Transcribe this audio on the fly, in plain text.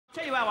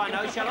Tell you how I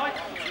know, shall I?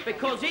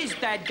 Because his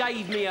dad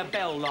gave me a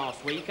bell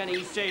last week and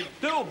he said,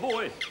 Del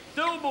boy,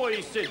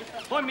 he said,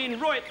 I'm in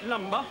right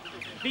lumber.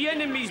 The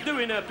enemy's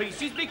doing her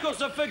pieces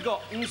because I've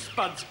forgotten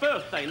Spud's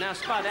birthday. Now,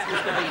 Spud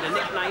happens to be the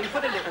nickname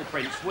for the little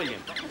Prince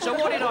William. So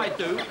what did I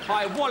do?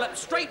 I walloped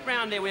straight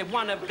round there with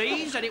one of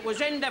these and it was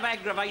end of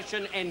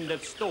aggravation, end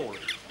of story.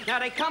 Now,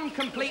 they come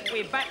complete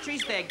with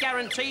batteries. They're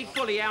guaranteed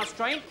fully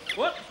house-trained.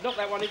 What? Not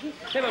that one, isn't?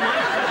 Never mind.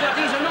 But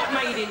these are not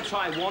made in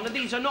Taiwan and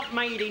these are not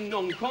made in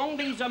Hong Kong.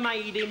 These are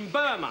made in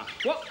Burma.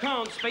 What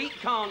can't speak,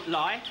 can't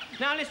lie.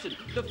 Now, listen,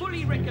 the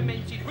fully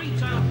recommended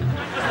retail...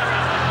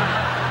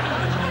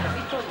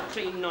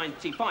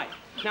 $14.95.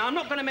 Now, I'm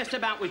not going to mess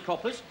about with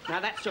coppers. Now,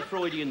 that's a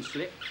Freudian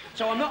slip.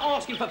 So I'm not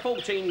asking for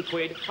 14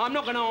 quid. I'm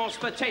not going to ask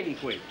for 10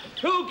 quid.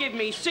 Who'll give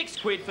me 6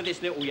 quid for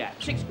this little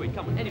yap? 6 quid,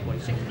 come on, anybody,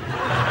 6 quid.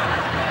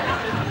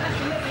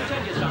 Let me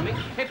tell you something.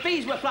 If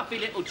these were fluffy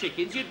little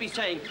chickens, you'd be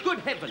saying, good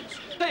heavens,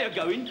 they are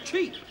going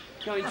cheap.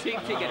 Going cheap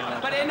together.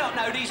 But they're not,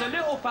 no, these are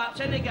little pups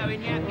and they're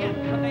going yap, yap,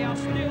 but they are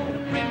still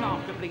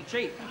remarkably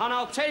cheap. And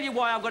I'll tell you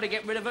why I've got to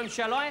get rid of them,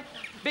 shall I?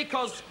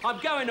 Because I'm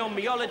going on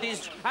me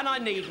holidays and I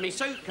need me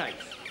suitcase,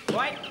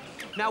 right?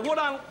 Now,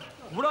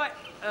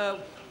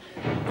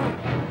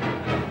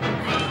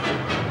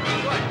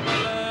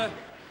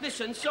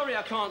 listen, sorry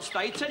I can't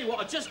stay. Tell you what,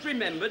 I just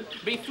remembered,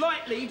 me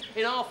flight leave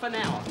in half an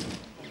hour.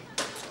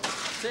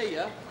 See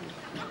ya.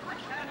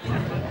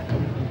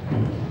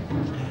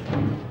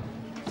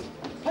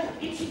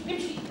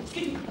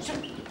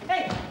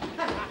 Hey!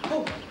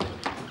 Oh.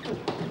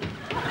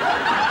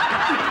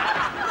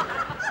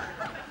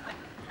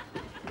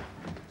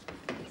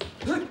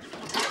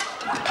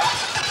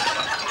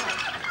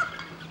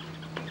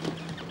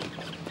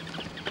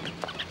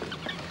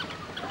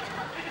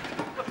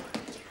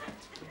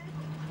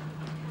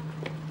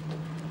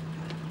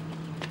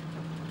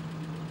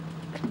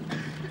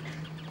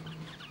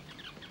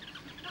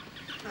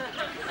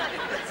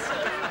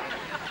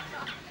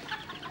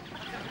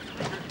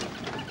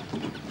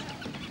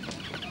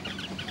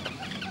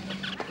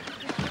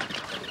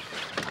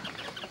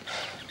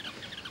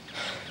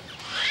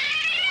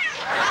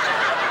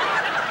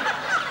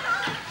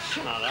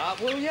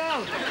 Will ya?